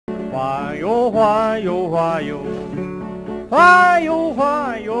Why, oh, why, oh, why, oh, why, oh,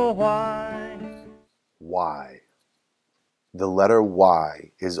 why, oh, why? Y. The letter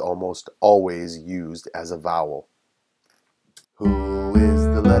Y is almost always used as a vowel. Who is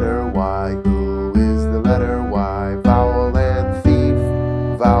the letter Y? Who is the letter Y? Vowel and thief,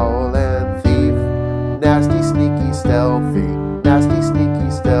 vowel and thief. Nasty, sneaky, stealthy, nasty,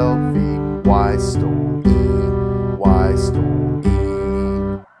 sneaky, stealthy. Y stole E, Y stole E.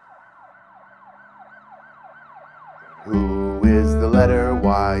 Who is the letter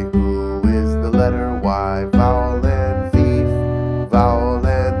Y? Who is the letter Y? Vowel and thief, vowel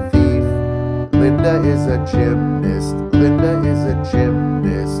and thief. Linda is a gymnast, Linda is a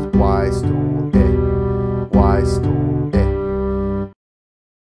gymnast. Y stole E, Y stole E.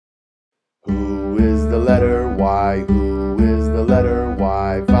 Who is the letter Y? Who is the letter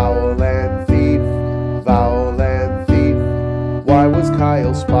Y? Vowel and thief, vowel and thief. Why was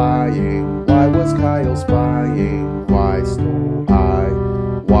Kyle spying? Why was Kyle spying? Y stole I,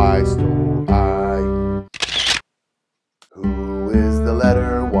 Y stole I. Who is the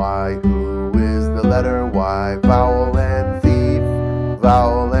letter Y? Who is the letter Y? Vowel and thief,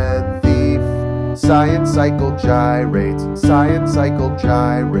 vowel and thief. Science cycle gyrates, science cycle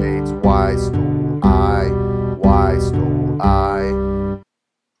gyrates. Y stole I, Y stole I.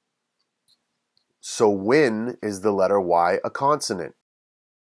 So when is the letter Y a consonant?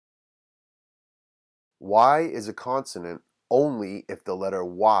 Y is a consonant only if the letter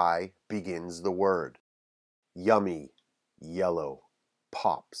Y begins the word. Yummy, yellow,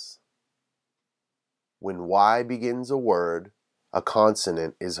 pops. When Y begins a word, a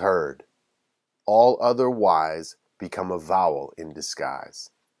consonant is heard. All other Ys become a vowel in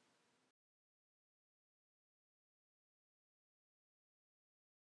disguise.